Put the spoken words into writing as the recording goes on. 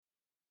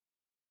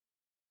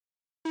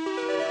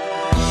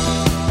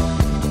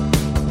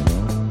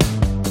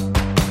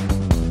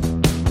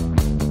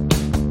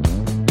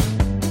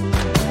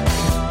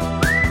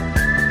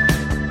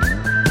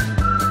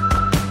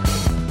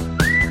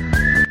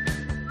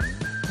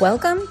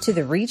Welcome to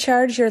the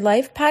Recharge Your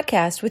Life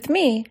podcast with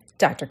me,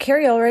 Dr.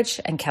 Carrie Ulrich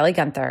and Kelly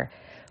Gunther.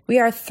 We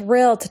are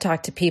thrilled to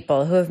talk to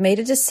people who have made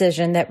a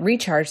decision that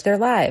recharged their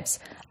lives.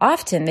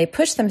 Often they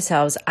pushed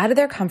themselves out of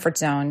their comfort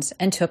zones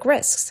and took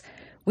risks.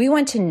 We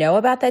want to know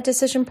about that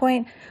decision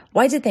point.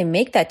 Why did they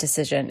make that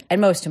decision? And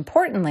most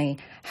importantly,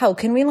 how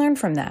can we learn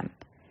from them?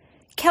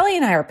 Kelly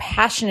and I are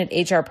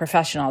passionate HR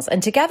professionals,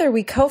 and together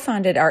we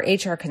co-founded our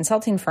HR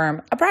consulting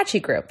firm,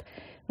 Ep24 Group.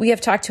 We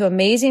have talked to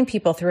amazing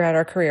people throughout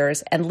our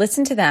careers and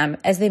listened to them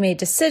as they made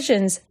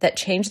decisions that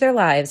changed their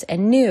lives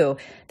and knew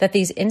that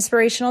these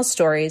inspirational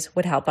stories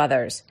would help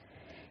others.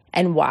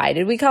 And why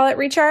did we call it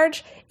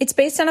Recharge? It's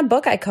based on a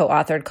book I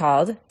co-authored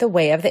called The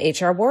Way of the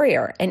HR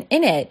Warrior. And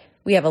in it,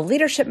 we have a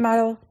leadership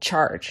model,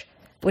 CHARGE,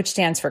 which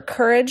stands for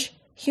courage,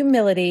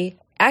 humility,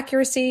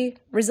 accuracy,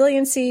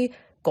 resiliency,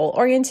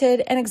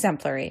 goal-oriented, and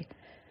exemplary.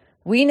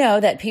 We know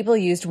that people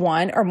used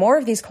one or more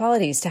of these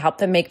qualities to help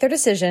them make their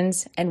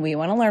decisions, and we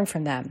want to learn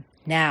from them.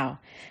 Now,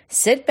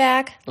 sit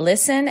back,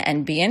 listen,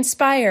 and be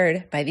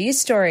inspired by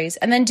these stories,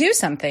 and then do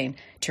something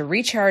to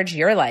recharge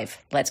your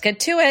life. Let's get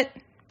to it.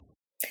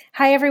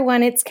 Hi,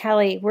 everyone. It's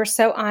Kelly. We're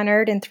so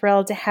honored and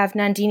thrilled to have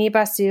Nandini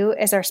Basu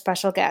as our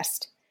special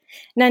guest.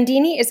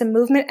 Nandini is a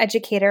movement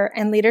educator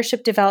and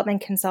leadership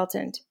development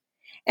consultant.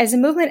 As a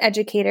movement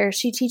educator,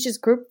 she teaches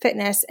group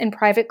fitness and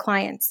private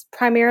clients,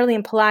 primarily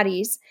in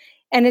Pilates,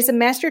 and is a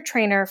master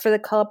trainer for the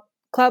Club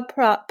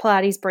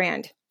Pilates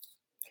brand.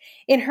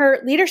 In her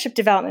leadership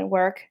development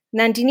work,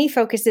 Nandini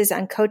focuses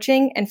on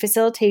coaching and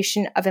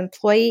facilitation of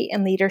employee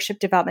and leadership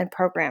development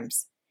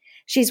programs.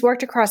 She's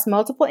worked across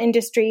multiple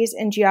industries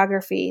and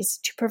geographies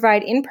to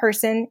provide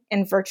in-person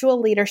and virtual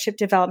leadership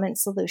development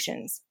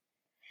solutions.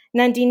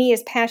 Nandini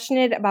is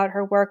passionate about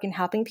her work in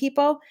helping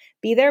people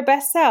be their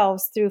best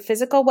selves through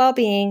physical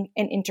well-being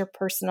and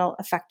interpersonal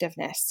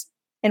effectiveness.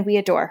 And we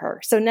adore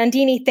her. So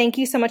Nandini, thank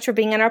you so much for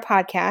being on our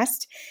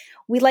podcast.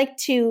 We'd like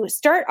to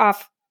start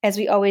off, as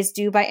we always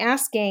do, by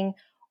asking,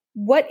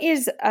 what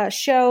is a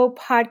show,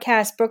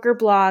 podcast, book, or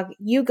blog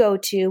you go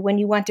to when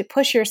you want to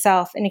push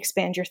yourself and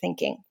expand your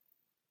thinking?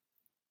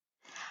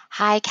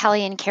 Hi,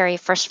 Kelly and Carrie.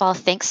 First of all,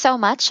 thanks so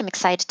much. I'm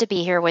excited to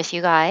be here with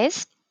you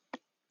guys.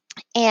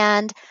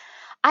 And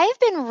I've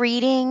been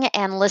reading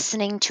and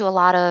listening to a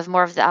lot of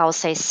more of the, I'll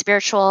say,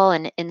 spiritual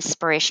and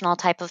inspirational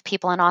type of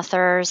people and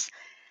authors.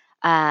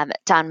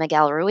 Don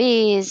Miguel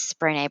Ruiz,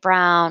 Brené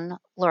Brown,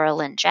 Laura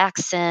Lynn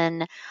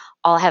Jackson,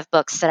 all have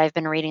books that I've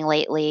been reading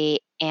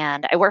lately.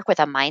 And I work with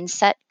a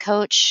mindset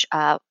coach.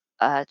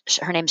 Her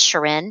name's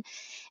Sharon,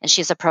 and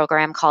she has a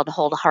program called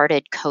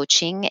Wholehearted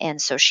Coaching.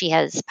 And so she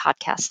has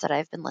podcasts that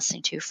I've been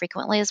listening to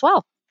frequently as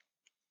well.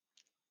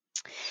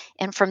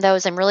 And from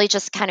those, I'm really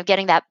just kind of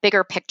getting that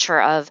bigger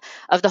picture of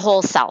the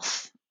whole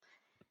self.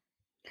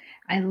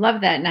 I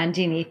love that,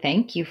 Nandini.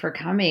 Thank you for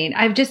coming.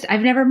 I've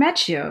never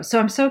met you, so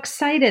I'm so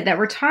excited that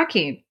we're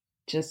talking.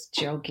 Just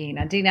joking.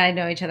 Nandini and I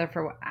know each other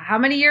for how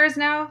many years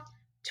now?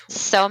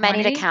 So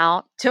many to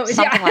count.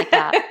 Something like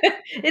that.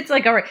 It's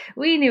like,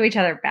 we knew each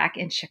other back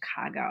in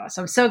Chicago.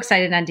 So I'm so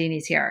excited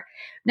Nandini's here.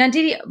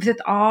 Nandini,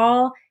 with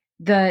all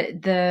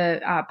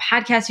the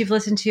podcasts you've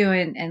listened to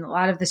and a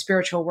lot of the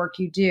spiritual work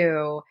you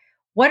do,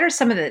 what are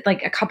some of the,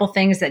 like a couple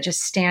things that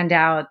just stand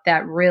out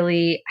that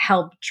really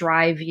help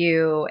drive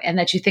you and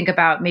that you think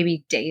about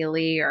maybe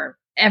daily or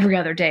every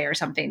other day or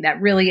something that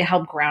really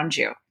help ground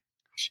you?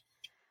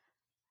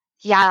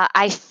 Yeah,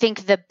 I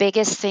think the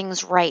biggest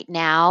things right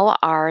now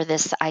are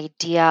this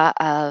idea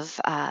of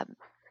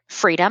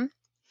freedom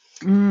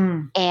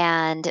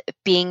and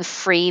being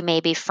free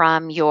maybe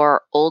from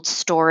your old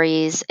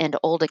stories and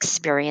old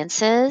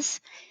experiences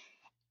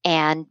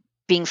and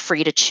being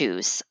free to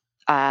choose.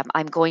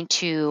 I'm going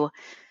to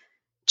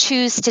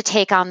choose to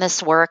take on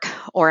this work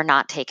or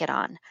not take it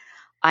on.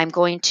 I'm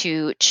going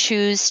to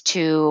choose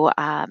to,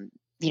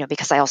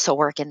 because I also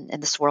work in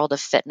this world of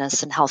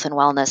fitness and health and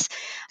wellness,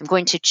 I'm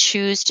going to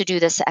choose to do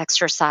this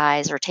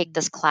exercise or take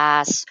this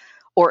class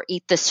or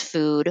eat this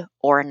food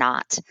or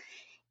not.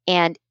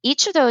 And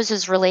each of those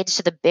is related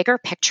to the bigger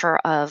picture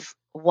of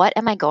what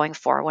am I going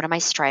for? What am I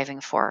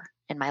striving for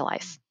in my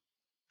life?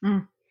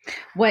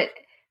 What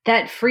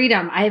that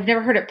freedom, I have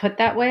never heard it put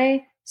that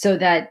way. So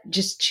that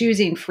just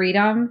choosing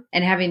freedom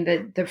and having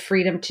the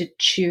freedom to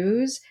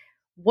choose,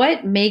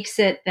 what makes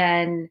it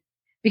then,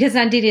 because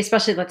Nandini,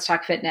 especially let's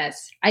talk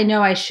fitness. I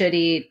know I should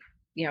eat,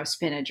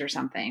 spinach or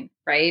something,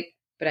 right?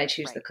 But I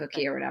choose the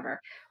cookie or whatever.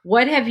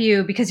 What have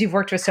you, because you've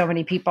worked with so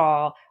many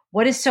people,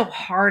 what is so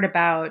hard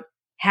about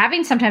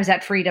having sometimes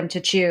that freedom to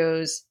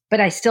choose,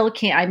 but I'm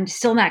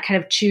still not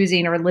kind of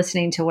choosing or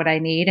listening to what I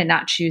need and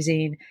not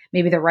choosing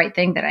maybe the right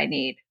thing that I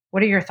need.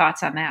 What are your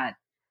thoughts on that?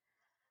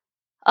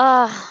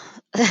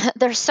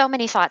 There's so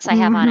many thoughts I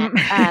have on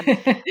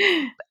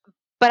it.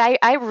 But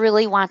I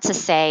really want to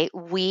say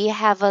we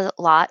have a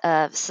lot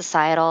of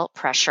societal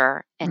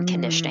pressure and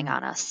conditioning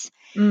on us.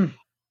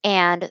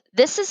 And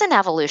this is an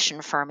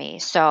evolution for me.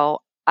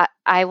 So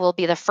I will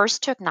be the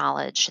first to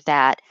acknowledge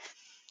that,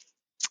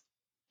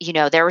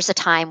 there was a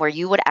time where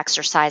you would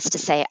exercise to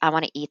say, I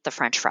want to eat the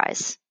French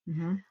fries.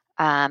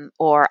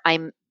 Or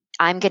I'm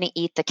I'm going to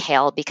eat the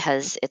kale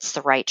because it's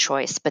the right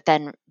choice, but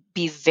then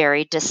be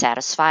very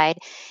dissatisfied.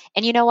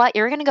 And you know what?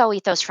 You're going to go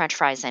eat those French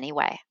fries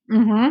anyway.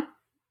 Mm-hmm.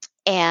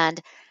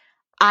 And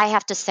I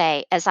have to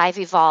say, as I've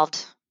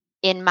evolved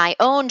in my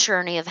own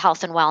journey of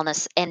health and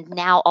wellness, and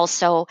now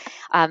also,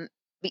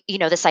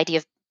 this idea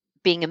of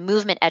being a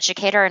movement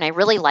educator, and I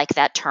really like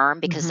that term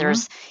because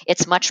Mm-hmm.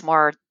 it's much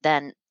more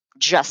than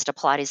just a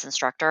Pilates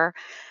instructor.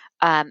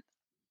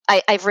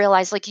 I've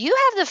realized like you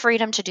have the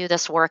freedom to do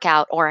this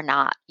workout or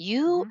not.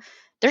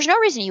 There's no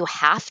reason you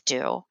have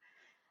to.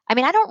 I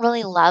mean, I don't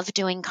really love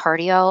doing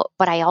cardio,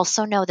 but I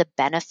also know the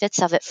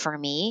benefits of it for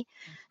me.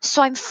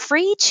 So I'm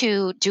free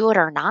to do it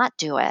or not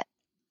do it.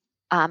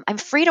 I'm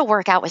free to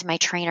work out with my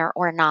trainer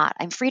or not.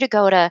 I'm free to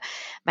go to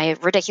my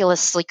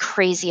ridiculously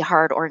crazy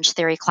hard Orange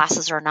Theory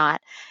classes or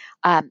not.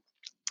 Um,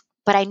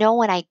 but I know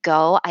when I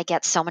go, I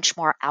get so much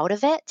more out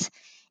of it.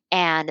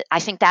 And I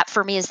think that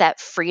for me is that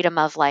freedom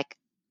of like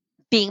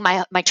being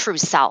my true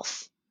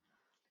self.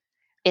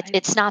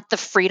 It's not the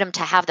freedom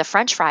to have the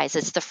French fries.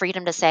 It's the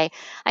freedom to say,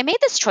 I made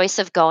this choice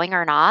of going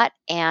or not,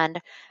 and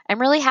I'm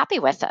really happy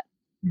with it.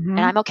 And Mm-hmm.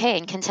 I'm okay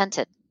and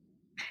contented.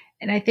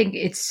 And I think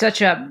it's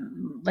such a,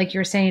 like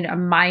you're saying, a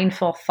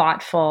mindful,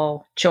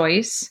 thoughtful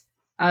choice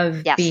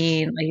of Yes.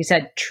 being, like you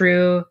said,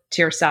 true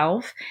to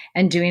yourself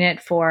and doing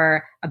it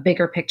for a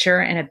bigger picture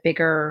and a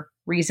bigger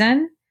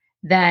reason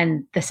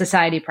than the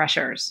society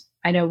pressures.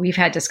 I know we've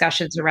had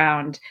discussions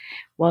around,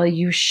 well,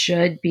 you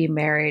should be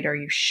married or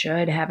you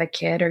should have a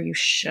kid or you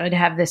should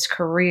have this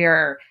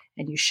career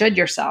and you should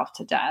yourself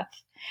to death.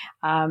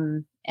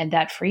 And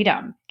that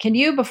freedom. Can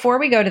you, before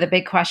we go to the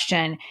big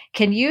question,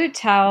 can you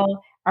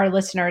tell our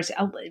listeners,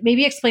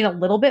 maybe explain a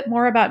little bit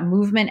more about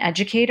movement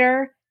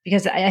educator?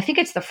 Because I think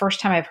it's the first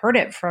time I've heard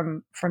it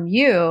from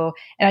you,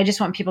 and I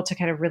just want people to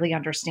kind of really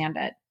understand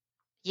it.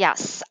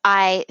 Yes.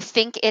 I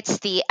think it's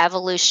the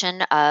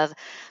evolution of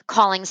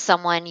calling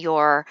someone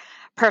your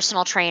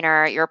personal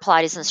trainer, your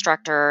Pilates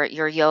instructor,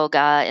 your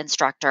yoga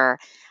instructor.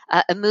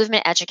 A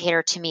movement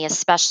educator to me,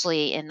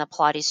 especially in the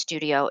Pilates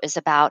studio, is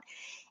about,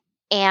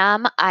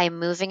 am I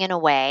moving in a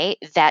way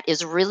that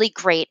is really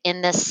great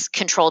in this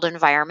controlled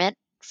environment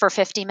for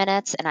 50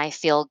 minutes and I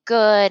feel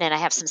good and I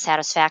have some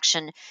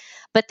satisfaction,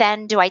 but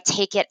then do I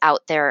take it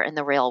out there in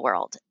the real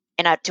world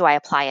and do I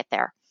apply it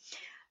there?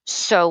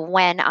 So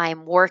when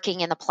I'm working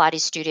in the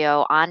Pilates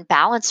studio on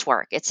balance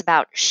work, it's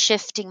about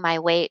shifting my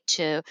weight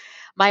to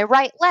my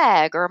right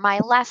leg or my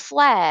left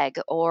leg,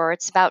 or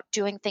it's about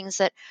doing things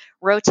that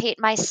rotate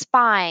my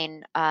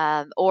spine,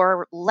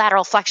 or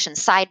lateral flexion,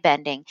 side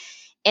bending.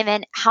 And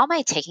then how am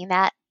I taking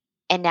that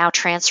and now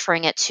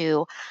transferring it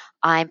to,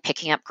 I'm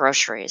picking up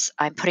groceries,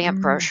 I'm putting up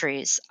Mm-hmm.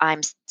 groceries,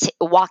 I'm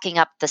walking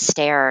up the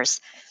stairs.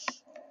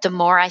 The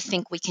more I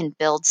think we can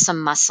build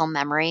some muscle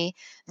memory,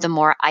 the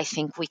more I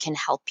think we can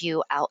help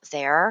you out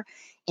there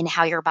in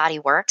how your body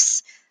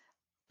works,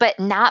 but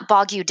not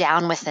bog you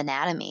down with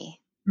anatomy.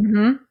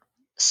 Mm-hmm.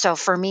 So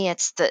for me,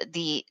 it's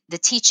the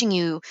teaching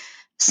you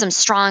some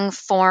strong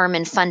form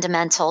and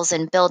fundamentals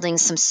and building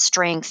some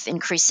strength,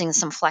 increasing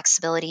some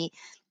flexibility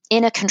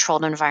in a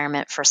controlled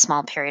environment for a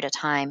small period of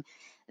time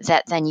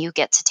that then you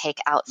get to take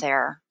out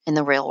there in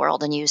the real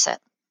world and use it.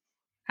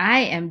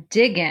 I am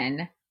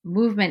digging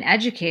movement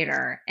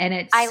educator, and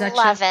it's I such a,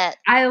 love it.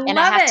 I And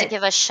I love have to it.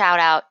 give a shout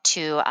out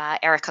to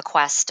Erica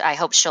Quest. I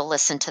hope she'll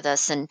listen to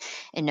this and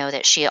know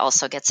that she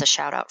also gets a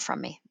shout out from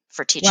me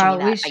for teaching me Well,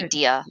 that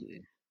idea.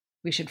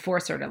 we should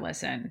force her to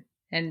listen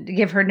and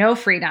give her no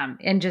freedom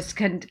and just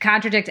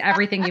contradict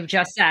everything you've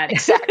just said.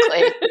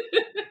 Exactly.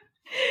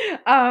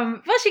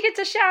 Well, she gets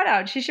a shout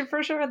out. She should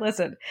for sure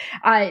listen.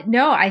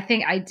 No, I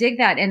think I dig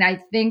that. And I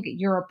think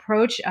your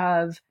approach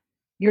of,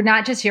 you're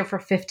not just here for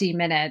 50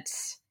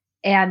 minutes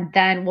and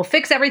then we'll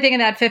fix everything in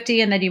that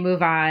 50 and then you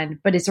move on,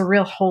 but it's a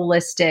real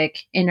holistic,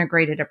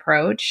 integrated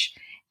approach,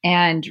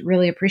 and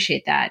really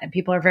appreciate that. And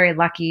people are very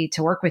lucky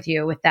to work with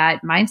you with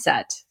that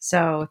mindset.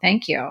 So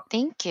thank you.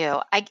 Thank you.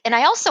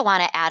 I also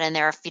want to add in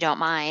there, if you don't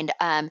mind,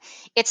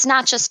 it's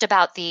not just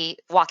about the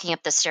walking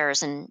up the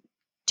stairs and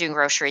doing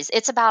groceries.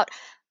 It's about,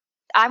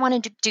 I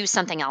wanted to do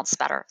something else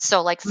better.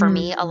 So like for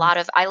me,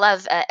 Mm. I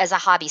love as a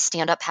hobby,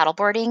 stand-up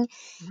paddleboarding.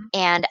 Mhm.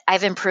 And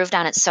I've improved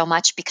on it so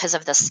much because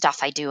of the stuff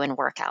I do in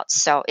workouts.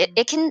 So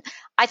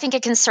I think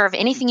it can serve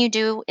anything you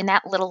do in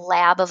that little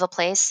lab of a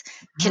place,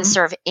 can Mhm.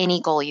 serve any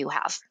goal you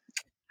have.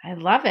 I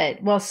love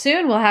it. Well,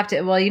 soon we'll have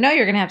to, well, you're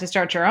going to have to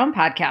start your own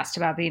podcast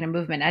about being a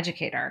movement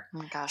educator. Oh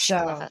my gosh,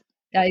 I love So it.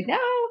 I know.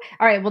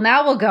 All right. Well,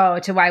 now we'll go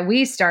to why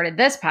we started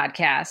this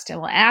podcast,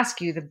 and we'll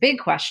ask you the big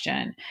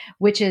question,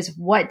 which is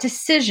what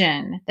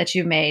decision that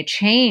you made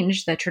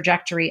changed the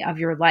trajectory of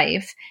your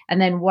life? And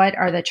then what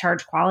are the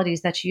charged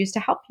qualities that you use to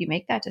help you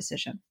make that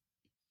decision?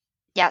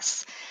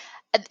 Yes.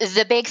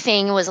 The big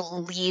thing was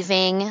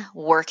leaving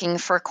working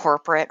for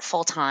corporate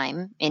full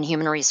time in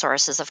human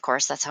resources, of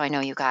course. That's how I know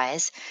you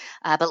guys.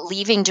 But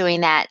leaving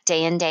doing that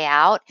day in, day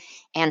out,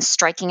 and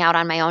striking out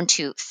on my own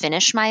to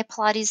finish my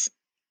Pilates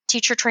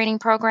teacher training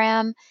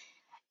program,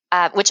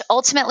 which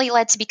ultimately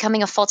led to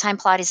becoming a full time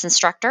Pilates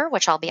instructor,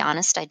 which I'll be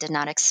honest, I did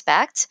not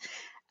expect.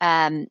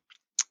 Um,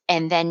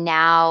 And then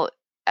now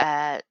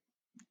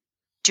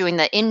doing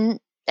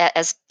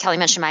as Kelly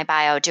mentioned in my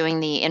bio, doing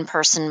the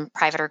in-person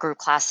private or group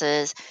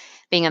classes,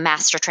 being a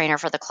master trainer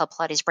for the Club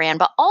Pilates brand.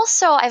 But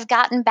also I've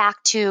gotten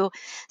back to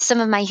some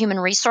of my human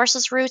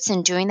resources roots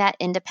and doing that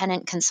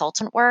independent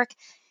consultant work.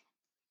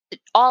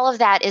 All of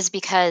that is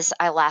because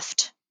I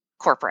left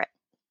corporate.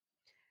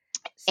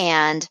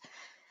 And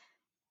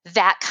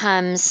that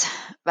comes,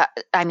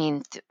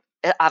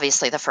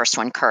 obviously the first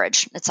one,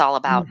 courage. It's all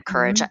about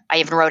courage. I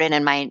even wrote it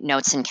in my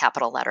notes in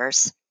capital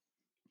letters.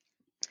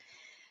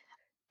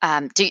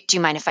 Do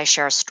you mind if I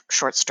share a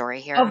short story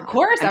here? Of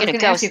course. I was going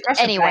to ask you a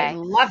question. Anyway. I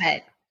love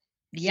it.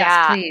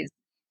 Yes, please.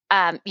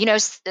 I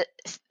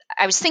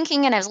was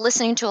thinking, and I was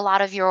listening to a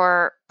lot of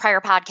your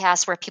prior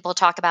podcasts where people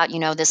talk about,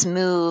 this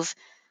move,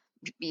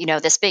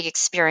 this big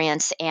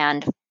experience.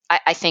 And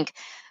I think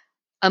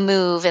a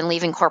move and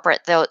leaving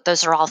corporate,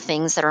 those are all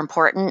things that are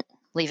important,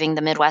 leaving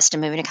the Midwest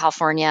and moving to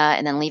California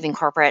and then leaving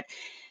corporate.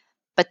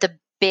 But the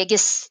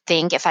biggest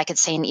thing, if I could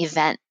say an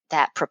event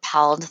that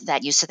propelled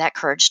that use of that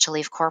courage to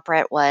leave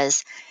corporate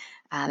was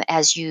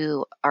as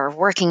you are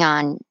working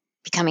on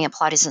becoming a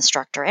Pilates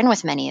instructor, and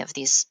with many of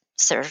these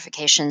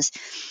certifications,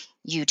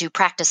 you do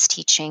practice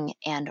teaching.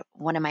 And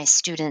one of my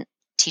student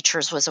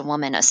teachers was a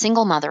woman, a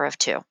single mother of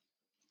two.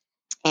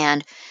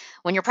 And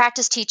when you're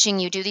practice teaching,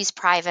 you do these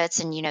privates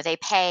and, they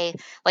pay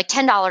like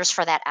 $10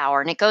 for that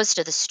hour and it goes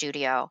to the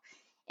studio.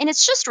 And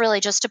it's just really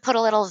just to put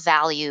a little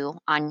value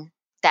on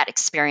that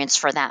experience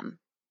for them.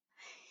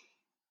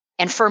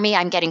 And for me,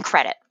 I'm getting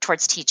credit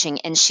towards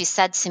teaching. And she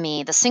said to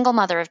me, the single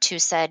mother of two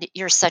said,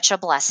 "You're such a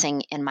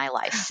blessing in my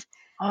life."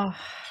 Oh.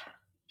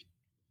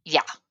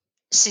 Yeah.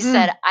 She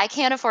said, "I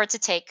can't afford to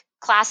take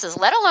classes,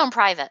 let alone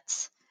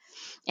privates.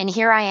 And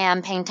here I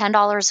am paying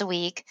 $10 a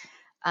week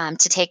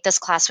to take this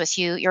class with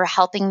you. You're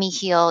helping me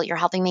heal. You're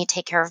helping me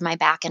take care of my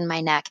back and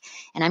my neck.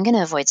 And I'm going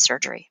to avoid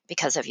surgery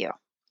because of you."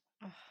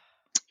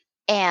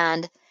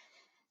 And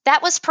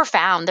that was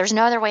profound. There's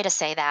no other way to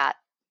say that.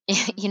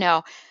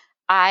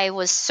 I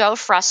was so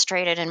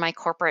frustrated in my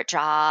corporate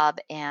job,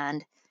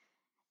 and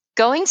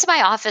going to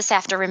my office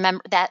after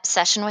that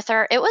session with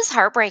her, it was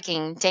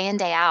heartbreaking day in,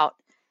 day out.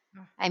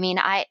 I mean,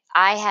 I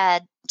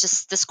had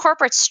just this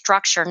corporate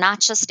structure, not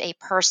just a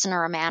person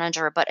or a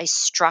manager, but a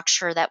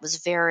structure that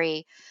was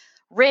very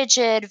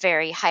rigid,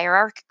 very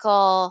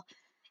hierarchical.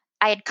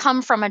 I had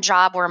come from a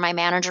job where my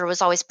manager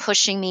was always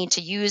pushing me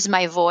to use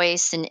my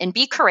voice and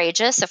be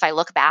courageous. If I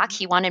look back,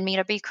 he wanted me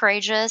to be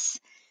courageous.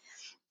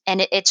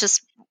 And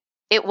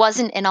it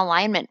wasn't in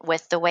alignment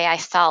with the way I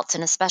felt.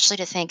 And especially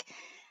to think,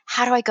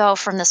 how do I go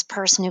from this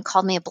person who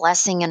called me a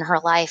blessing in her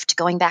life to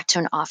going back to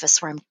an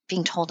office where I'm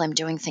being told I'm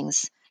doing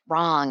things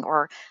wrong,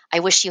 or I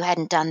wish you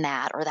hadn't done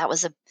that, or that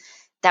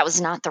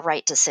was not the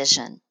right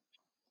decision.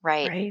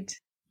 Right.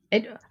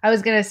 I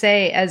was going to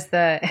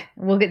say,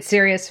 we'll get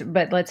serious,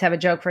 but let's have a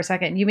joke for a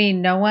second. You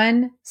mean no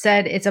one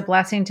said it's a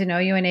blessing to know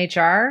you in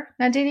HR,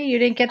 Nandini? You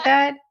didn't get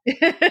that?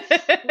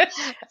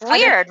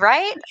 Weird,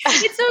 right?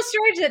 It's so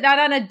strange that not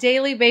on a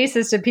daily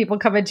basis do people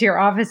come into your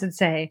office and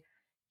say,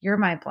 "You're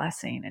my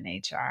blessing in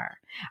HR."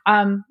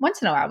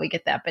 Once in a while we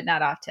get that, but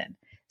not often.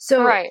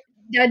 So, right.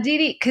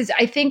 Nandini, because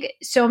I think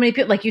so many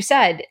people, like you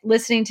said,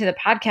 listening to the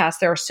podcast,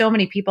 there are so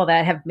many people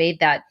that have made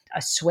that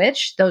a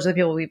switch. Those are the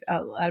people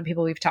a lot of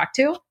people we've talked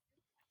to,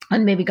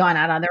 and maybe gone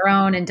out on their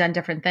own and done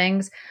different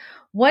things.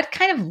 What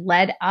kind of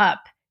led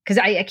up? Because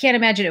I can't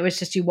imagine it was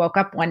just you woke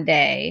up one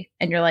day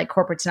and you're like,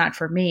 corporate's not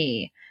for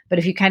me. But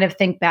if you kind of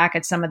think back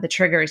at some of the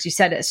triggers, you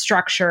said a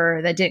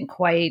structure that didn't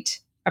quite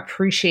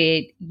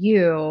appreciate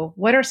you.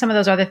 What are some of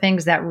those other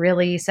things that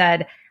really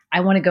said, I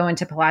want to go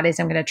into Pilates,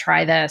 I'm going to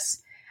try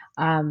this?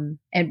 And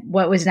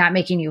what was not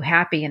making you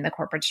happy in the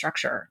corporate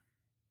structure?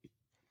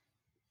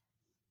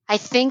 I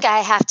think I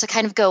have to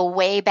kind of go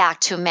way back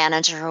to a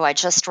manager who I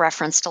just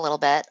referenced a little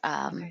bit.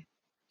 Okay.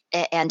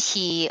 And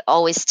he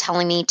always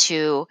telling me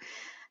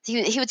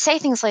he would say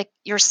things like,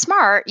 "You're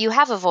smart, you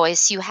have a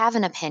voice, you have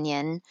an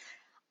opinion.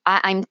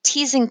 I'm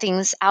teasing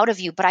things out of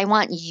you, but I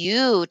want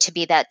you to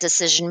be that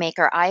decision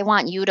maker. I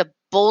want you to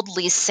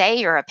boldly say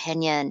your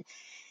opinion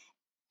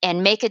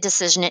and make a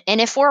decision.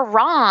 And if we're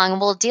wrong,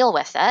 we'll deal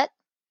with it.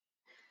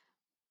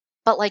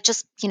 But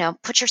just,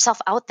 put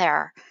yourself out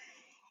there."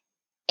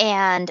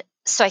 And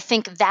so I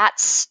think that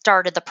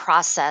started the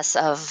process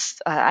of,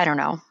 I don't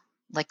know,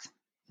 like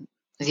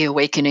the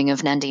awakening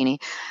of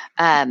Nandini,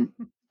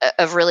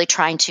 of really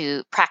trying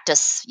to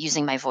practice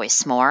using my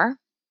voice more.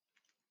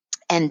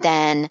 And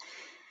then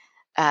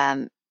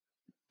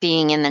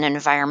being in an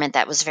environment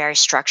that was very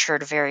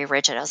structured, very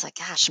rigid, I was like,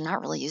 gosh, I'm not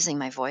really using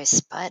my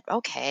voice, but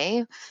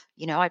okay,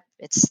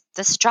 it's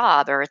this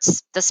job or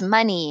it's this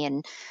money,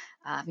 and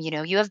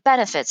you have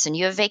benefits and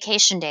you have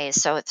vacation days.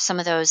 So some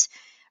of those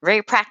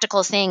very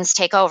practical things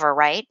take over,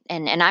 right?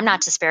 And I'm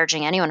not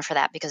disparaging anyone for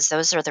that, because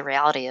those are the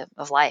reality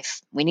of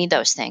life. We need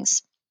those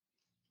things.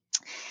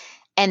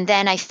 And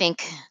then I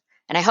think,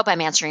 and I hope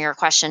I'm answering your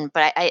question,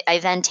 but I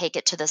then take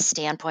it to the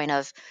standpoint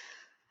of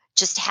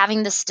just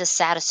having this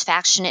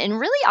dissatisfaction. And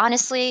really,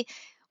 honestly,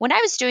 when I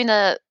was doing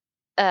the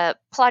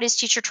Pilates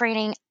teacher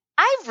training,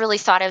 I really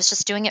thought I was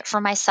just doing it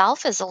for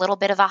myself as a little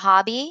bit of a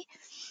hobby.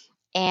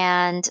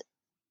 And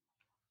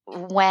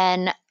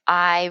when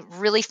I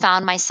really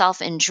found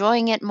myself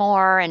enjoying it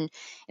more, and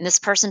this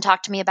person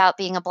talked to me about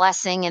being a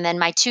blessing, and then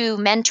my two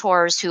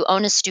mentors who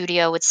own a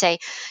studio would say,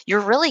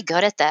 "You're really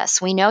good at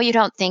this. We know you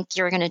don't think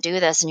you're going to do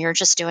this, and you're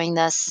just doing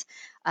this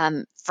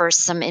for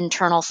some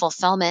internal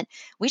fulfillment.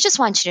 We just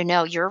want you to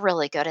know you're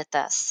really good at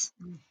this."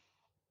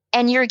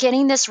 And you're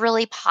getting this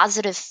really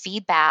positive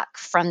feedback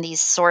from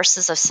these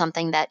sources of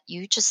something that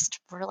you just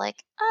were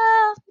like,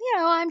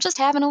 I'm just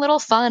having a little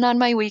fun on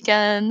my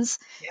weekends.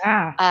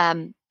 Yeah.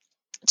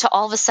 To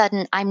all of a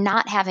sudden, I'm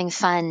not having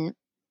fun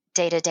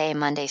day to day,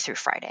 Monday through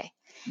Friday.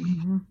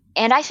 Mm-hmm.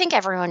 And I think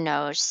everyone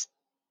knows,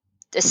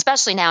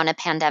 especially now in a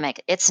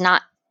pandemic, it's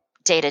not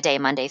day to day,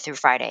 Monday through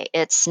Friday.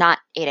 It's not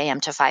 8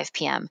 a.m. to 5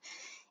 p.m.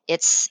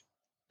 It's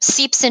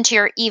seeps into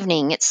your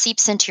evening. It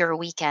seeps into your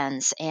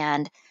weekends.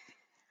 And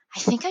I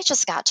think I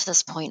just got to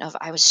this point of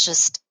I was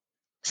just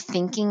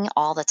thinking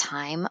all the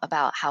time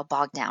about how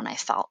bogged down I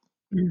felt.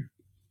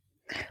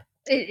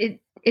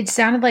 It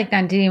sounded like,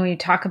 Nandini, when you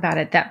talk about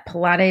it, that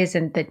Pilates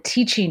and the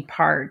teaching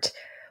part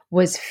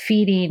was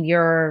feeding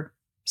your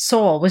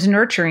soul, was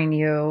nurturing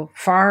you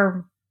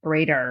far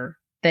greater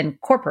than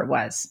corporate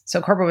was.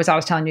 So corporate was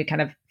always telling you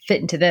kind of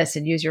fit into this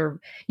and use your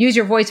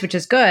voice, which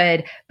is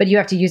good, but you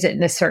have to use it in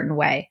this certain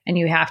way and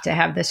you have to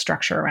have this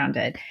structure around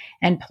it.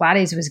 And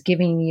Pilates was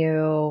giving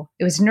you,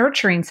 it was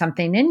nurturing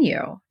something in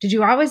you. Did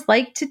you always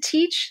like to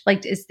teach?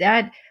 Like, is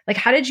that like,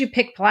 how did you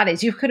pick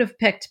Pilates? You could have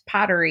picked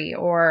pottery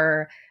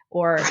or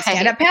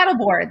stand-up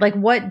paddleboard. Like,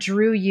 what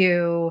drew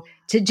you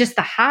to just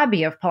the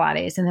hobby of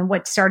Pilates? And then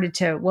what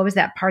was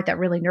that part that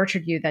really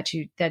nurtured you that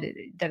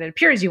it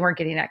appears you weren't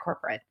getting at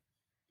corporate?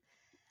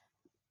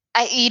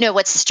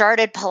 What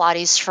started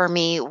Pilates for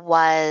me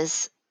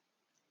was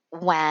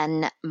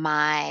when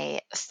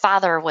my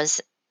father was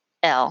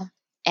ill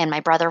and my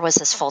brother was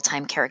his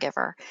full-time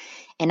caregiver.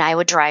 And I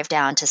would drive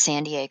down to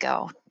San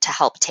Diego to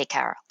help take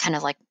care, kind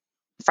of like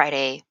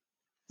Friday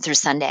through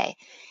Sunday.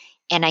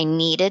 And I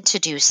needed to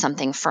do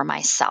something for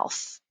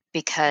myself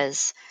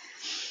because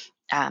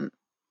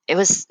it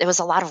was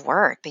a lot of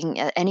work. Being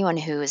anyone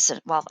who is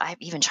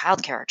even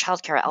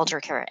childcare, elder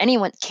care,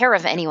 anyone care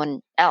of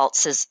anyone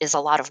else is a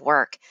lot of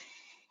work.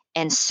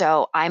 And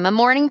so I'm a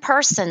morning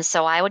person,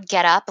 so I would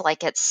get up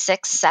like at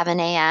 6, 7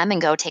 a.m. and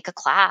go take a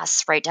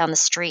class right down the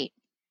street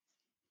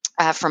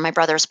from my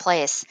brother's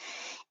place.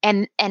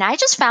 And I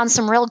just found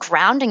some real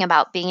grounding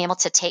about being able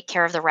to take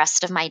care of the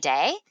rest of my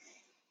day.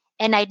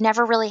 And I'd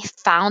never really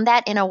found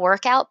that in a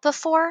workout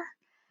before.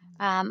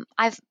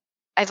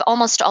 I've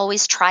almost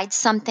always tried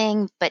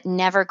something, but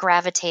never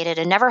gravitated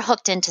and never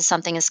hooked into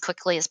something as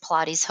quickly as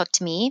Pilates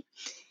hooked me.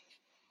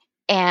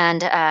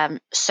 And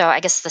so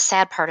I guess the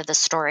sad part of the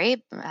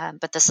story,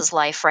 but this is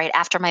life, right?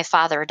 After my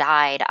father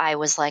died, I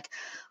was like,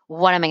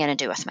 what am I going to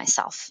do with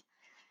myself?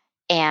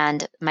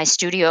 And my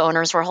studio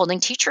owners were holding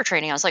teacher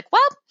training. I was like,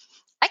 well,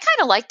 I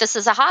kind of like this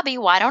as a hobby.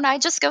 Why don't I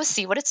just go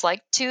see what it's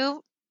like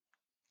to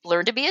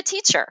learn to be a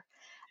teacher?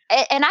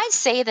 And I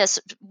say this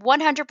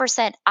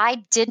 100%, I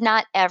did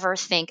not ever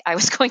think I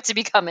was going to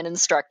become an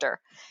instructor.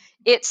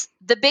 It's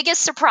the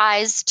biggest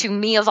surprise to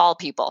me of all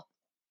people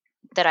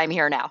that I'm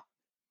here now.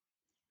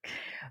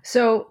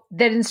 So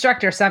that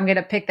instructor, so I'm going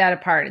to pick that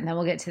apart and then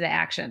we'll get to the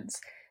actions.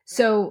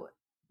 So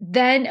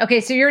then,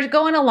 okay, so you're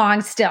going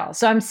along still.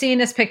 So I'm seeing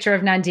this picture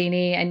of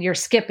Nandini and you're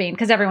skipping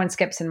because everyone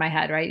skips in my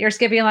head, right? You're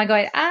skipping along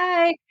going,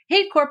 I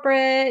hate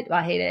corporate. Well,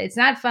 I hate it. It's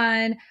not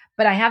fun,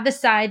 but I have the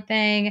side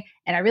thing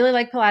and I really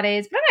like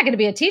Pilates, but I'm not going to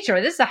be a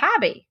teacher. This is a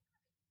hobby,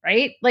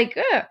 right? Like,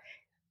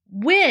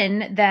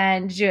 when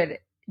then did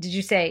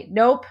you say,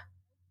 nope,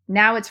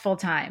 now it's full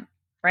time,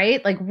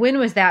 right? Like, when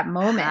was that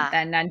moment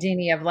then,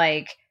 Nandini, of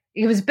like,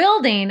 it was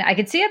building, I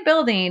could see it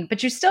building,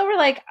 but you still were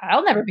like,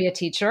 I'll never be a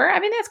teacher. I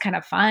mean, that's kind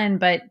of fun,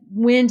 but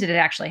when did it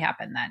actually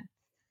happen then?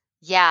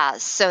 Yeah,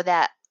 so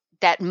that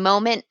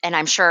moment, and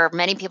I'm sure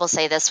many people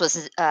say this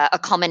was a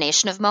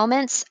culmination of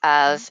moments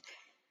of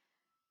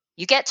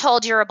you get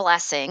told you're a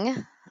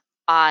blessing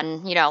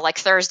on, like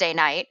Thursday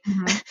night.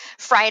 Mm-hmm.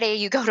 Friday,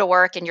 you go to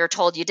work and you're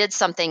told you did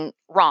something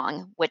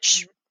wrong,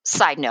 which,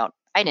 side note,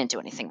 I didn't do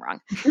anything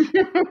wrong.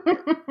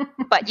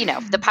 But,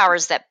 the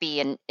powers that be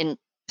in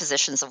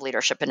positions of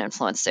leadership and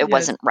influence, it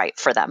wasn't right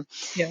for them.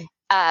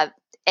 Yeah.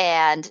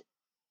 And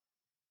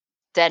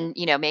then,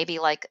 maybe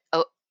like,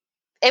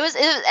 it was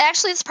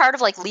actually, it's part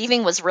of like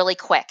leaving was really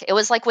quick. It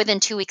was like within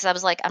 2 weeks, I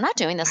was like, I'm not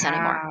doing this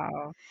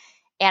anymore.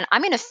 And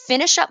I'm going to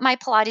finish up my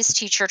Pilates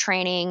teacher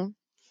training.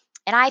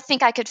 And I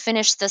think I could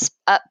finish this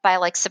up by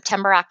like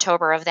September,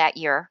 October of that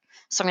year.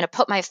 So I'm going to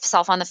put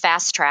myself on the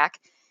fast track.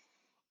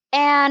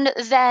 And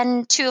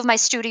then two of my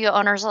studio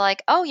owners are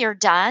like, oh, you're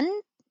done?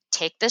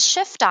 Take this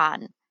shift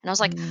on. And I was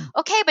like,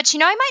 okay, but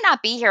I might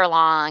not be here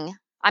long.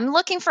 I'm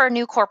looking for a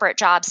new corporate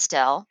job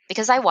still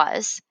because I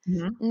was.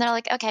 Mm-hmm. And they're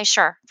like, okay,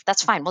 sure.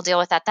 That's fine. We'll deal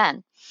with that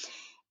then.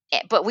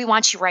 But we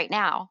want you right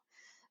now.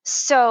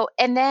 So,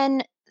 and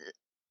then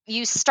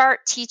you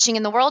start teaching,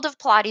 and the world of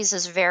Pilates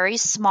is very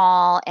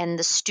small, and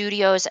the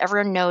studios,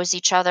 everyone knows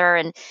each other.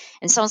 And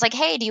someone's like,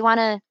 hey, do you want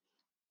to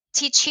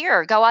teach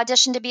here? Go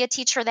audition to be a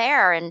teacher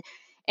there.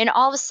 And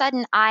all of a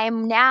sudden,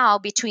 I'm now all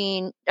of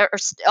a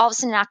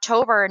sudden in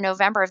October and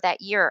November of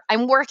that year,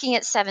 I'm working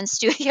at 7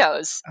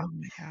 studios. Oh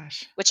my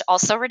gosh. Which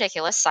also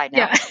ridiculous, side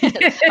note.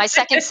 Yeah. My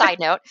second side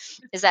note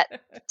is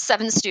that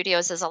 7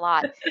 studios is a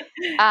lot.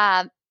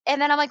 And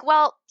then I'm like,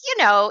 well,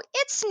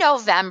 it's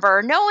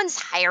November. No one's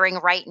hiring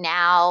right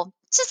now.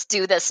 Just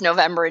do this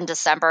November and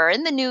December.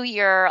 In the new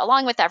year,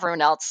 along with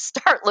everyone else,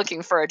 start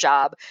looking for a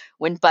job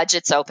when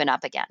budgets open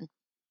up again.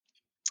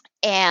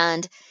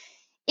 And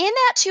in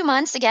that 2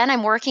 months, again,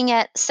 I'm working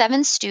at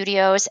 7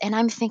 studios, and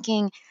I'm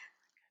thinking,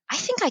 I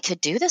think I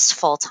could do this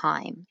full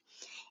time.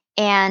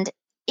 And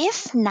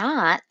if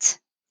not,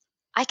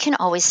 I can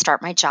always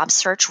start my job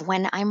search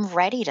when I'm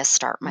ready to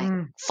start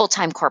my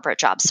full-time corporate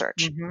job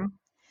search. Mm-hmm.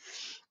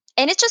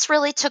 And it just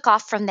really took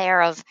off from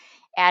there of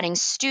adding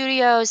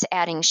studios,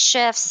 adding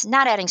shifts,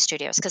 not adding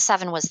studios because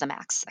 7 was the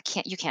max.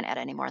 You can't add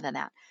any more than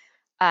that.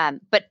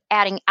 But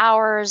adding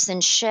hours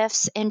and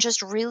shifts and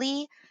just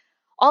really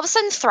all of a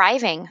sudden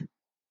thriving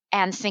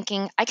and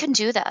thinking I can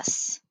do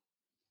this.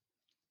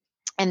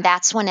 And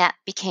that's when it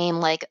became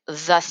like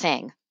the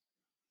thing.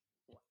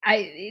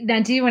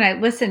 Nandini, when I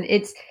listen,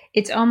 it's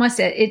almost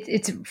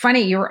it's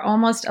funny. You're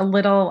almost a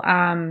little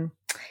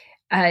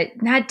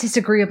not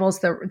disagreeable is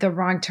the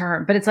wrong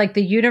term, but it's like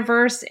the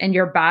universe and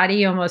your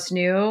body almost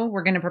knew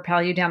we're going to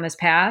propel you down this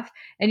path,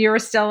 and you were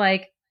still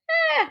like,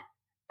 I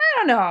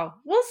don't know,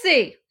 we'll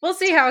see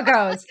how it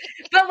goes.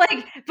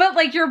 but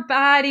like your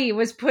body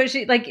was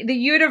pushing, like the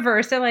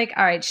universe. They're like,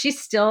 all right, she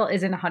still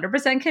isn't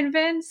 100%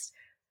 convinced.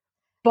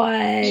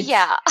 But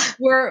yeah,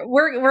 we're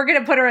going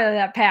to put her on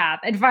that path.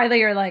 And finally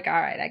you're like, all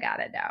right, I got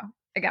it now.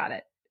 I got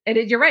it. And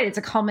you're right. It's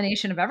a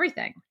culmination of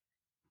everything.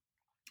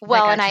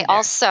 Well, and I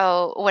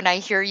also, when I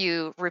hear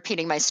you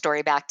repeating my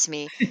story back to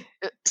me,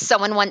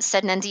 someone once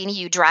said, Nandini,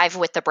 you drive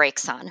with the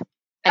brakes on.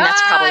 And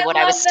that's probably what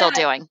I was still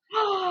doing.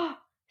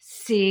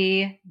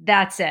 See,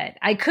 that's it.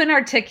 I couldn't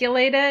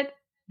articulate it.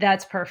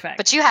 That's perfect.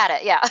 But you had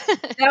it. Yeah.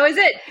 That was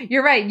it.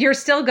 You're right. You're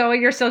still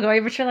going,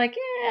 but you're like,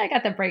 yeah, I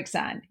got the brakes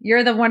on.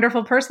 You're the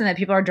wonderful person that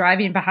people are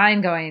driving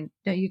behind going,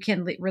 no, you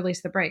can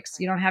release the brakes.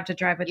 You don't have to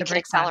drive with the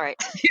brakes on.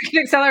 You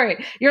can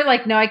accelerate. You're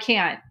like, no, I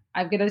can't.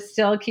 I'm going to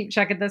still keep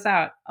checking this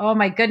out. Oh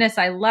my goodness.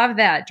 I love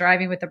that.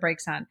 Driving with the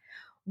brakes on.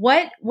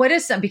 What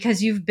is some,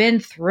 because you've been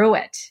through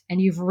it and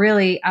you've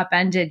really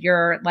upended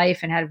your life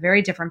and had a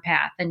very different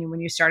path than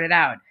when you started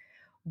out.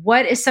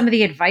 What is some of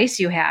the advice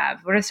you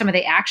have? What are some of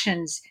the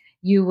actions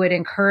you would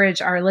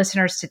encourage our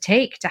listeners to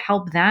take to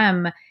help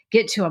them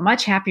get to a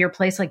much happier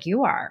place like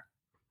you are?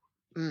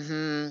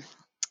 Mm-hmm.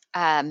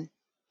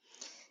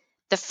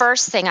 The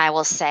first thing I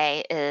will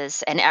say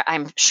is, and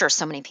I'm sure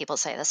so many people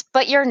say this,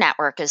 but your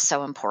network is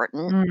so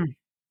important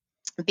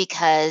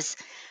because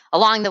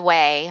along the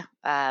way,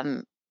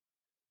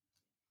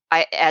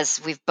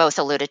 as we've both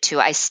alluded to,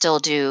 I still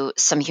do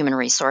some human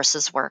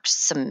resources work,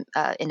 some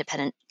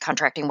independent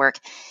contracting work.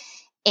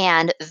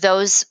 And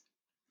those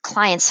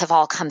clients have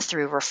all come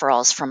through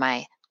referrals from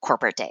my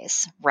corporate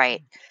days,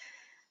 right?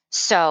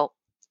 So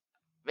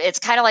it's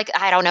kind of like,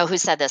 I don't know who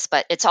said this,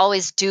 but it's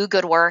always do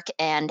good work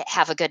and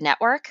have a good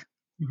network.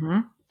 Mm-hmm.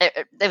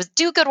 It was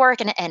do good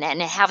work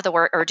and have the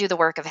work, or do the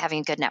work of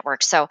having a good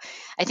network. So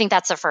I think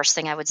that's the first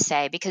thing I would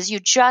say, because you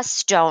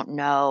just don't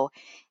know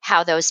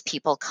how those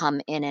people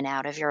come in and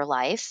out of your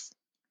life.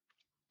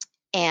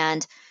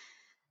 And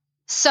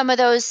some of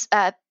those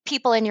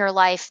people in your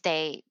life,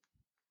 they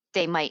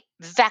might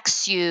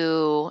vex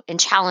you and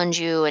challenge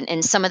you.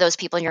 And some of those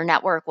people in your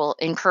network will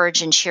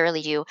encourage and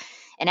cheerlead you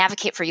and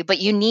advocate for you, but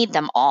you need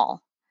them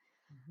all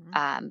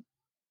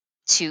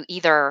to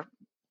either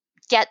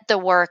get the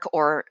work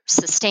or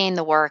sustain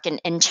the work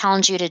and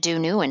challenge you to do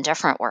new and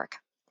different work.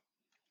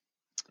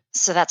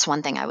 So that's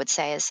one thing I would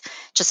say is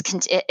just,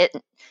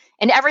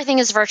 and everything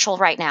is virtual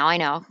right now. I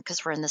know,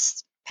 because we're in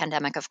this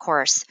pandemic, of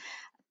course,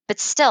 but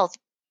still,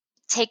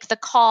 take the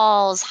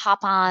calls,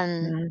 hop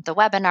on the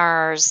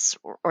webinars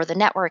or the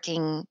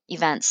networking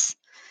events.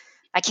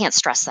 I can't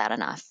stress that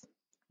enough.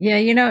 Yeah,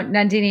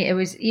 Nandini, it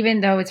was,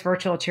 even though it's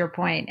virtual, to your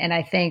point, and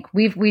I think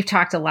we've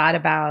talked a lot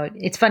about,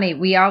 it's funny,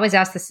 we always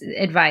ask this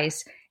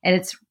advice and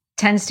it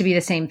tends to be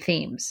the same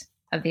themes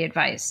of the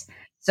advice.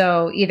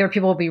 So either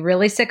people will be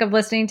really sick of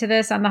listening to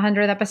this on the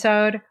 100th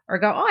episode, or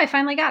go, oh, I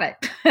finally got it.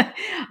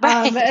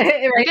 Right.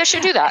 Maybe I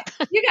should do that.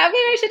 Maybe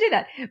I should do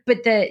that.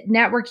 But the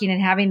networking and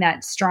having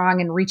that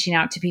strong and reaching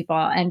out to people.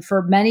 And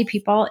for many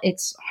people,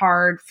 it's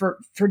hard for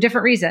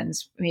different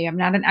reasons. Maybe I'm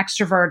not an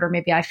extrovert, or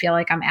maybe I feel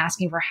like I'm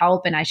asking for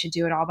help and I should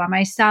do it all by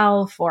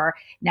myself, or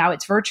now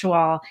it's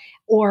virtual.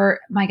 Or,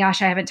 my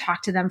gosh, I haven't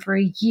talked to them for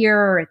a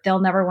year. They'll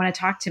never want to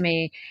talk to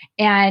me.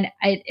 And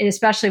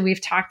especially,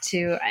 we've talked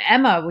to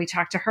Emma. We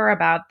talked to her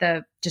about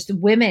just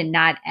women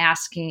not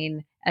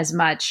asking as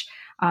much,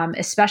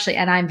 especially.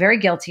 And I'm very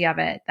guilty of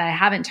it. That I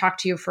haven't talked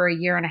to you for a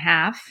year and a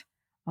half.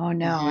 Oh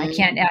no, I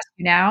can't ask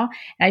you now.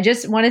 And I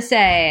just want to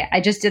say, I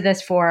just did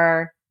this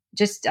for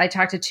I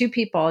talked to 2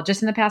 people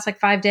just in the past like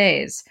 5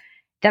 days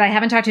that I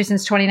haven't talked to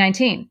since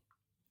 2019.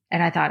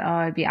 And I thought,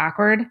 oh, it'd be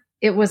awkward.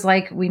 It was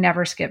like we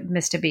never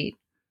missed a beat.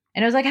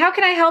 And it was like, how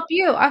can I help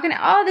you?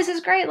 Oh, this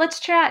is great. Let's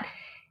chat.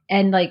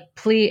 And like,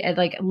 please,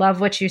 like,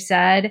 love what you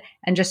said.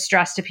 And just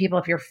stress to people,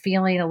 if you're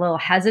feeling a little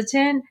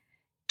hesitant,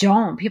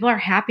 don't. People are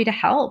happy to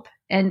help.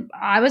 And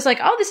I was like,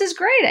 oh, this is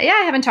great. Yeah,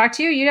 I haven't talked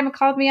to you. You haven't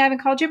called me. I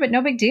haven't called you, but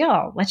no big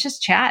deal. Let's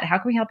just chat. How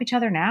can we help each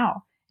other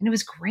now? And it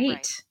was great.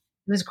 Right.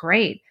 It was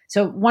great.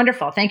 So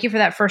wonderful. Thank you for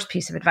that first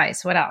piece of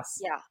advice. What else?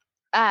 Yeah.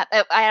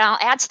 I'll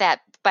add to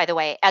that, by the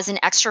way, as an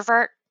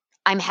extrovert,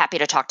 I'm happy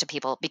to talk to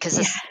people because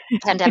this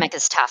pandemic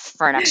is tough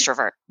for an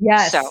extrovert.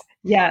 Yes. So,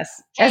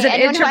 yes. Hey, As an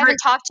anyone who I introvert, haven't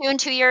talked to in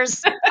 2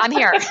 years, I'm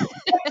here.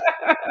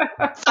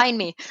 Find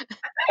me.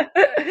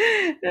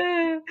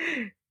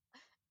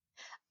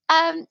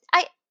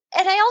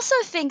 I also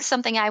think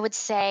something I would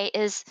say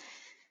is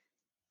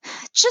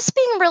just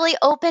being really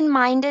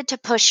open-minded to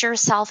push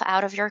yourself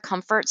out of your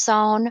comfort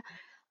zone.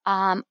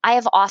 I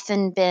have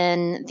often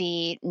been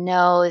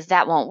no,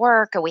 that won't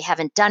work, or we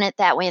haven't done it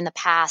that way in the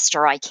past,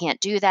 or I can't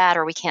do that,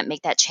 or we can't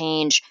make that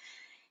change.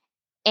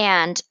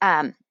 And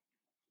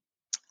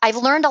I've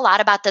learned a lot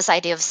about this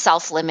idea of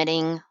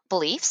self-limiting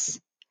beliefs,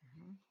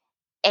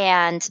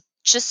 and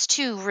just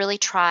to really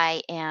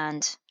try,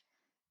 and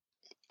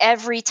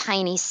every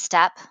tiny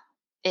step,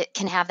 it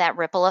can have that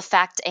ripple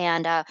effect.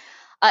 And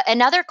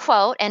another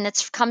quote, and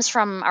it comes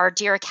from our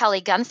dear Kelly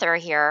Gunther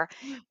here,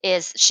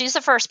 is she's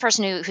the first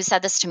person who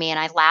said this to me, and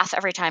I laugh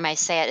every time I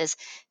say it, is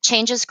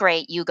change is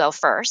great, you go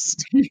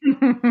first.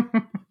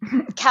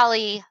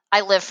 Kelly,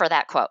 I live for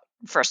that quote,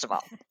 first of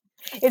all.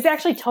 It's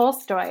actually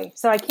Tolstoy,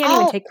 so I can't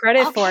even take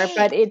credit for it,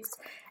 but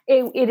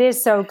it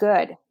is so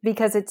good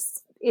because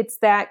it's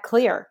that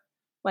clear.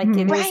 Like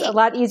it is a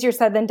lot easier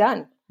said than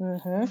done.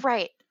 Mm-hmm.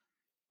 Right.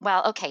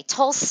 Well, okay,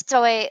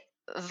 Tolstoy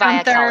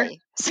via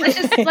Kelly.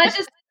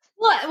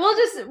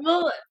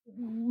 We'll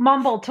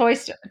mumble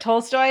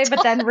Tolstoy,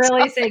 but then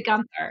really say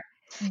Gunther.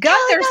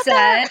 Gunther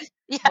said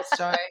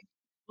Tolstoy.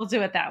 We'll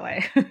do it that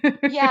way.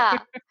 Yeah.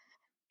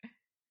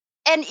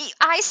 And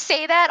I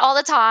say that all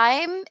the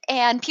time,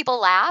 and people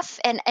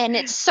laugh, and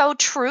it's so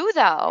true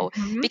though,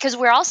 because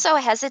we're all so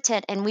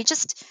hesitant, and we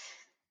just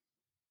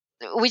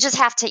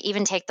have to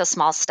even take the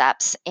small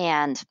steps.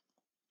 And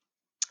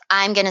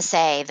I'm going to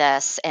say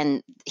this,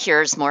 and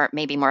here's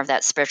maybe more of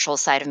that spiritual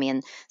side of me,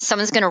 and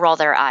someone's going to roll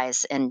their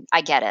eyes, and I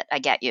get it. I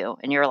get you,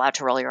 and you're allowed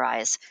to roll your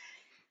eyes.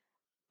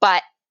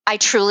 But I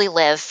truly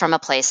live from a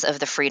place of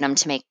the freedom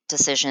to make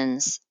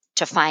decisions,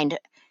 to find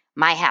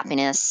my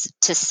happiness,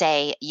 to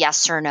say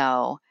yes or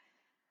no,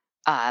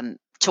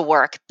 to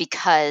work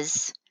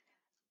because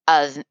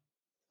of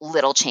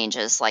little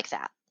changes like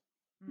that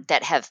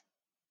have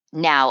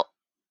now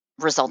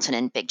resulted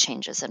in big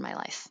changes in my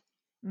life.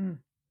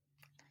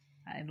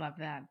 I love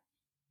that.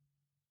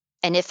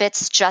 And if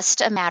it's just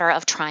a matter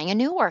of trying a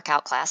new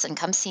workout class, and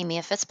come see me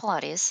if it's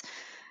Pilates,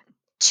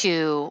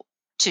 to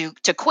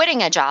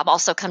quitting a job,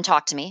 also come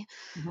talk to me.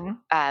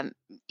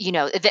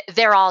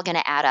 They're all going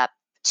to add up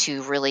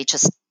to really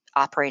just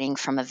operating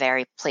from a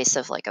very place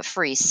of like a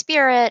free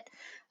spirit,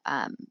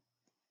 a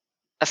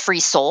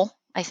free soul.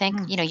 I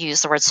think, you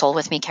used the word soul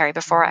with me, Carrie,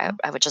 before.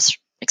 I would just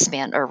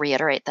expand or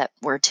reiterate that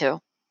word too.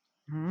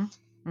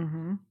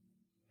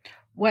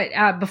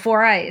 What,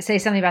 before I say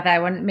something about that, I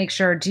want to make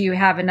sure, do you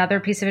have another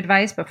piece of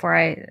advice before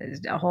I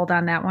hold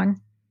on that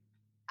one?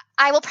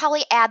 I will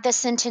probably add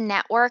this into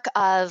network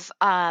of,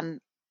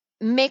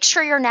 make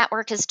sure your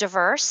network is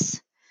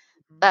diverse.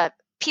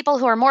 People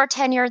who are more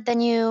tenured than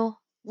you,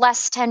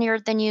 less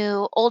tenured than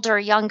you, older,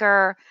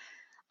 younger,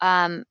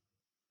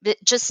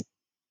 just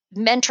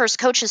mentors,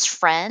 coaches,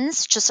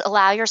 friends. Just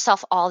allow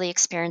yourself all the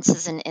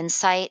experiences and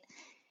insight.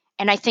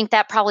 And I think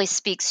that probably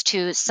speaks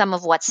to some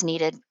of what's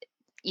needed,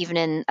 even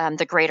in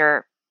the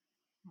greater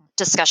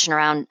discussion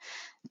around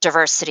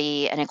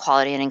diversity and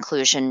equality and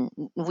inclusion.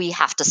 We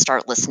have to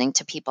start listening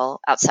to people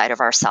outside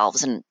of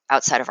ourselves and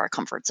outside of our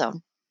comfort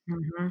zone.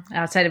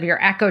 Outside of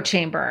your echo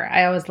chamber.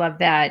 I always love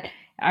that.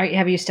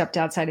 Have you stepped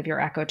outside of your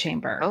echo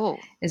chamber? Oh,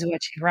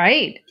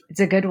 right. It's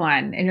a good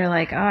one. And you're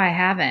like, oh, I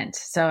haven't.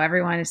 So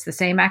everyone, it's the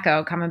same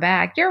echo coming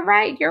back. You're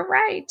right.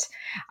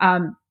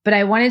 But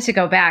I wanted to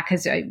go back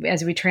because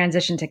as we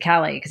transition to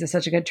Kelly, because it's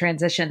such a good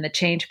transition, the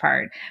change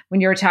part,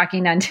 when you were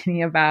talking,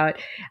 Nandini,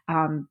 about,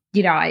 I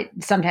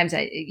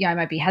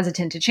might be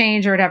hesitant to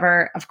change or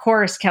whatever. Of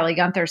course, Kelly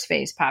Gunther's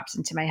face pops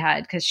into my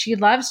head because she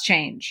loves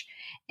change.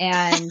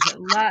 And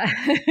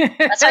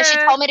that's why she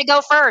told me to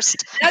go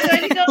first. That's why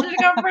she told me to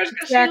go first,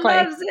 because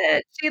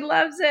Exactly. She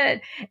loves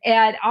it,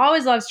 and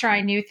always loves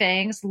trying new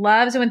things.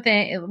 Loves when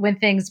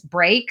things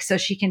break, so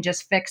she can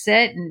just fix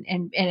it,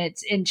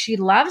 and she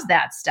loves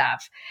that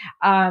stuff.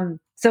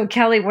 So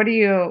Kelly, what are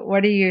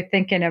you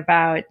thinking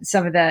about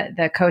some of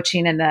the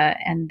coaching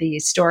and the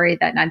story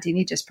that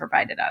Nandini just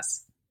provided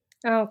us?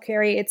 Oh,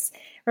 Carrie, it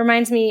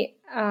reminds me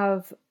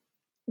of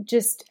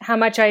just how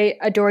much I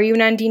adore you,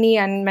 Nandini,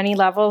 on many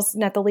levels,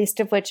 not the least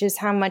of which is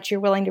how much you're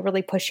willing to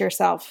really push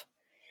yourself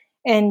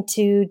and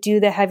to do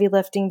the heavy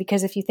lifting.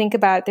 Because if you think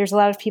about it, there's a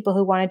lot of people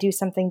who want to do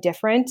something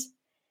different,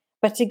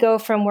 but to go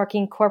from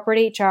working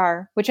corporate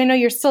HR, which I know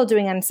you're still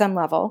doing on some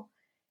level,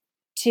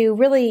 to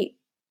really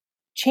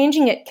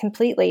changing it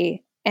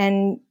completely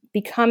and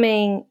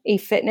becoming a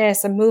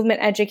movement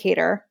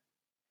educator.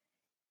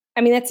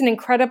 I mean, that's an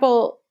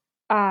incredible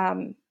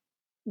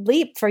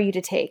leap for you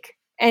to take,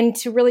 and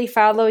to really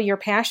follow your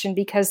passion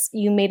because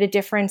you made a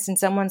difference in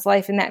someone's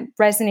life and that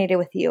resonated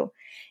with you.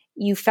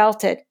 You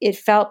felt it. It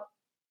felt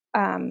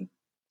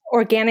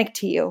organic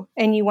to you,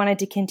 and you wanted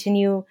to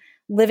continue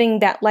living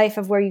that life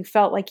of where you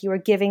felt like you were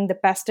giving the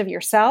best of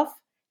yourself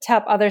to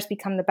help others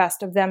become the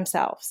best of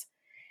themselves.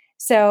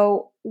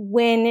 So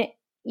when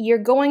you're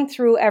going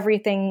through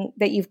everything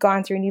that you've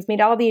gone through and you've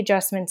made all the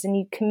adjustments and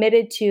you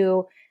committed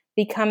to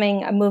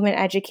becoming a movement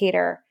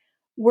educator,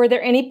 were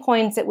there any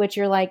points at which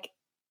you're like,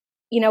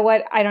 you know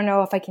what, I don't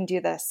know if I can do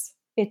this.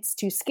 It's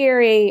too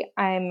scary.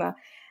 I'm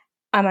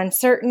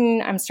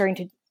uncertain. I'm starting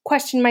to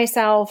question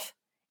myself.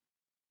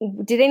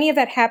 Did any of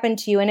that happen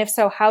to you? And if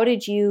so, how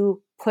did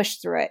you push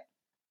through it?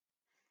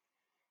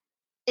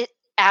 It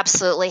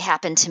absolutely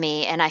happened to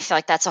me. And I feel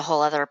like that's a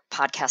whole other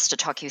podcast to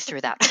talk you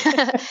through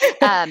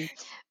that.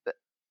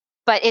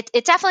 But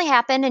it definitely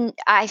happened. And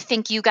I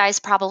think you guys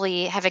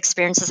probably have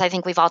experienced this. I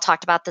think we've all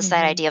talked about this,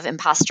 that idea of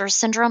imposter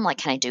syndrome. Like,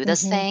 can I do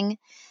this thing?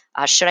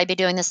 Should I be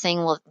doing this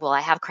thing? Will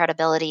I have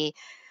credibility?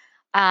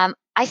 I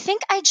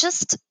think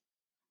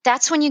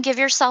that's when you give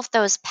yourself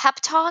those pep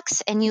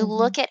talks and you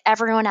look at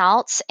everyone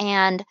else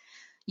and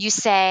you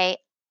say,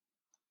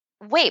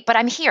 wait, but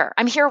I'm here.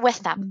 I'm here with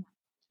them.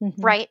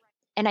 Right.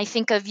 And I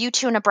think of you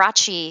two in a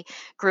Brachi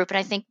group and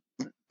I think,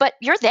 but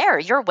you're there,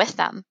 you're with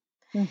them.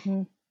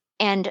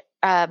 And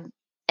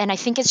I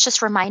think it's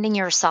just reminding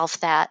yourself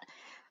that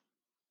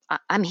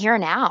I'm here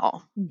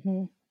now.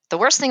 The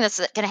worst thing that's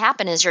going to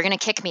happen is you're going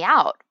to kick me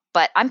out,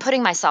 but I'm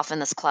putting myself in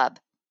this club.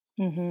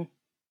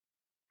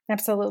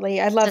 Absolutely.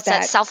 I love that.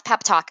 That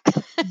self-pep talk.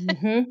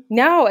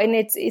 No, and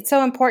it's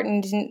so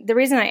important. And the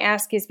reason I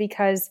ask is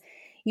because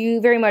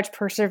you very much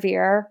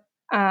persevere.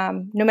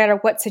 No matter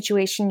what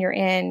situation you're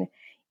in,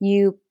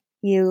 you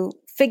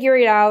figure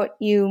it out,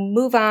 you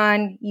move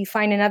on, you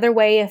find another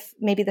way if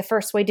maybe the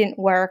first way didn't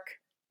work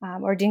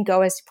or didn't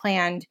go as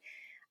planned.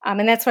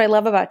 And that's what I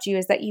love about you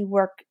is that you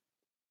work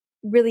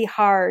really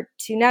hard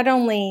to not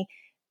only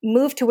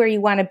move to where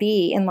you want to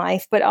be in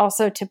life, but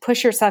also to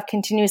push yourself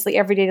continuously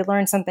every day to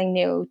learn something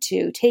new,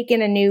 to take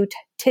in a new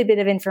tidbit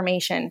of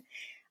information.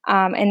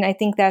 And I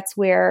think that's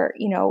where,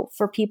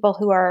 for people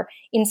who are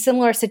in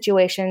similar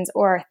situations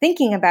or are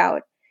thinking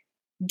about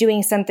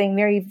doing something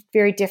very,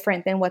 very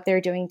different than what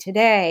they're doing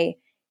today,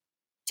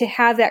 to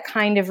have that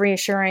kind of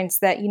reassurance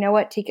that, you know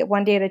what, take it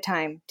one day at a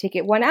time, take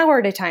it 1 hour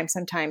at a time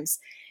sometimes,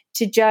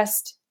 to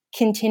just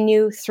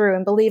continue through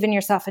and believe in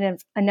yourself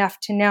enough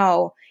to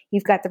know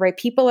you've got the right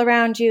people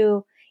around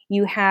you.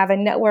 You have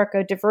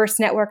a diverse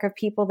network of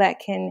people that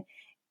can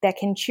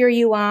cheer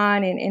you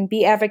on and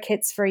be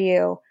advocates for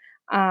you.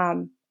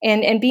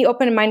 And be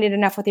open-minded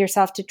enough with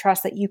yourself to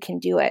trust that you can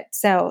do it.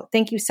 So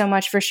thank you so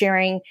much for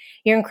sharing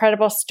your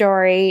incredible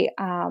story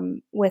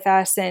with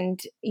us. And,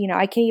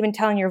 I can even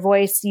tell in your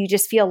voice, you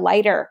just feel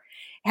lighter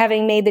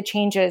having made the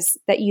changes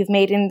that you've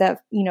made in the,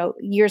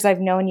 years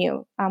I've known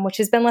you, which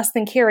has been less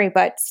than Carrie,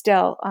 but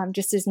still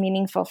just as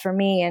meaningful for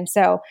me. And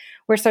so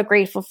we're so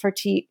grateful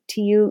to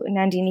you,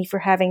 Nandini, for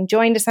having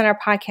joined us on our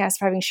podcast,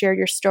 for having shared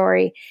your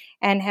story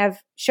and have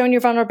shown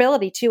your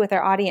vulnerability too with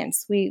our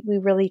audience. We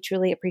really,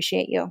 truly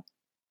appreciate you.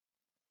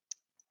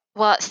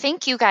 Well,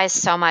 thank you guys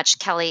so much,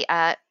 Kelly.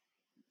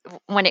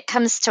 When it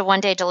comes to one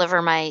day deliver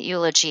my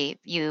eulogy,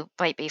 you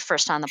might be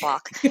first on the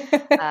block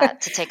to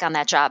take on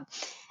that job.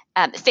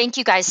 Thank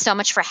you guys so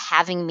much for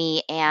having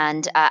me.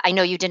 And I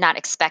know you did not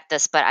expect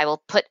this, but I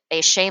will put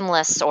a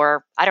shameless,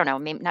 or I don't know,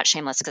 maybe not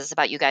shameless because it's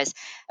about you guys.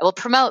 I will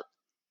promote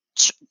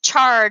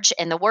Charge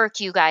and the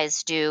work you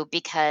guys do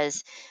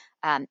because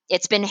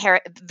it's been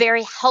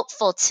very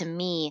helpful to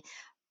me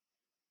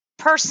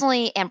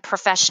personally and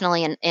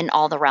professionally in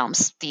all the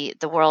realms, the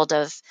world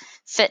of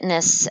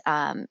fitness,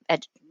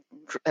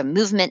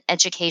 movement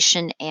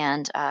education,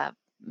 and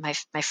my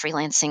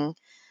freelancing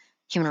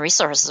human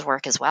resources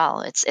work as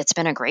well. It's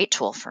been a great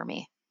tool for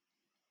me.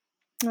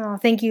 Oh,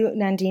 thank you,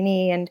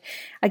 Nandini. And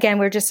again,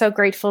 we're just so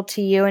grateful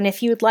to you. And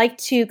if you'd like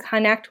to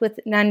connect with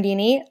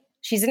Nandini,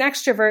 she's an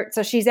extrovert,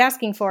 so she's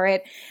asking for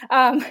it.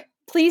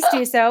 Please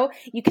do so.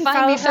 You can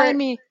follow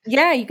me.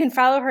 Yeah, you can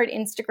follow her at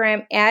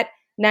Instagram at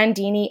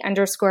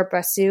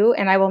Nandini_Basu,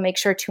 and I will make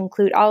sure to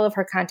include all of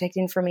her contact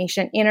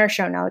information in our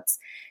show notes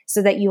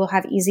so that you will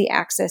have easy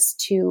access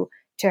to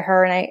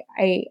her. And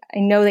I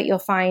know that you'll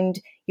find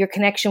your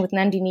connection with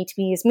Nandini to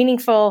be as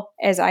meaningful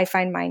as I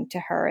find mine to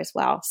her as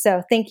well.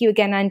 So thank you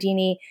again,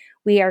 Nandini.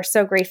 We are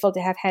so grateful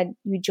to have had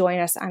you join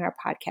us on our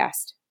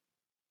podcast.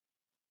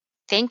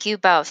 Thank you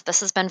both.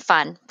 This has been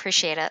fun.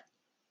 Appreciate it.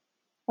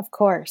 Of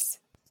course.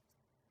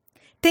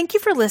 Thank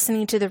you for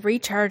listening to the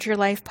Recharge Your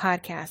Life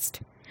podcast.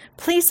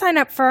 Please sign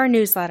up for our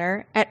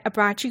newsletter at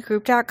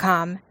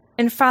abrachigroup.com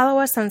and follow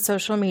us on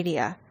social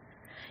media.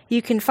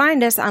 You can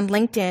find us on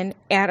LinkedIn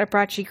at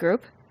Abrachi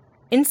Group,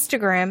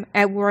 Instagram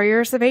at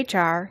Warriors of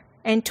HR,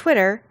 and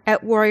Twitter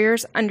at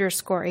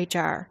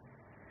Warriors_HR.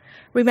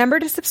 Remember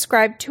to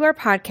subscribe to our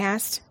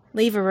podcast,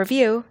 leave a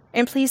review,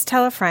 and please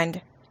tell a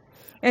friend.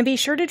 And be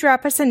sure to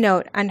drop us a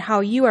note on how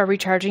you are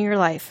recharging your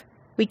life.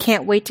 We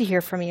can't wait to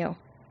hear from you.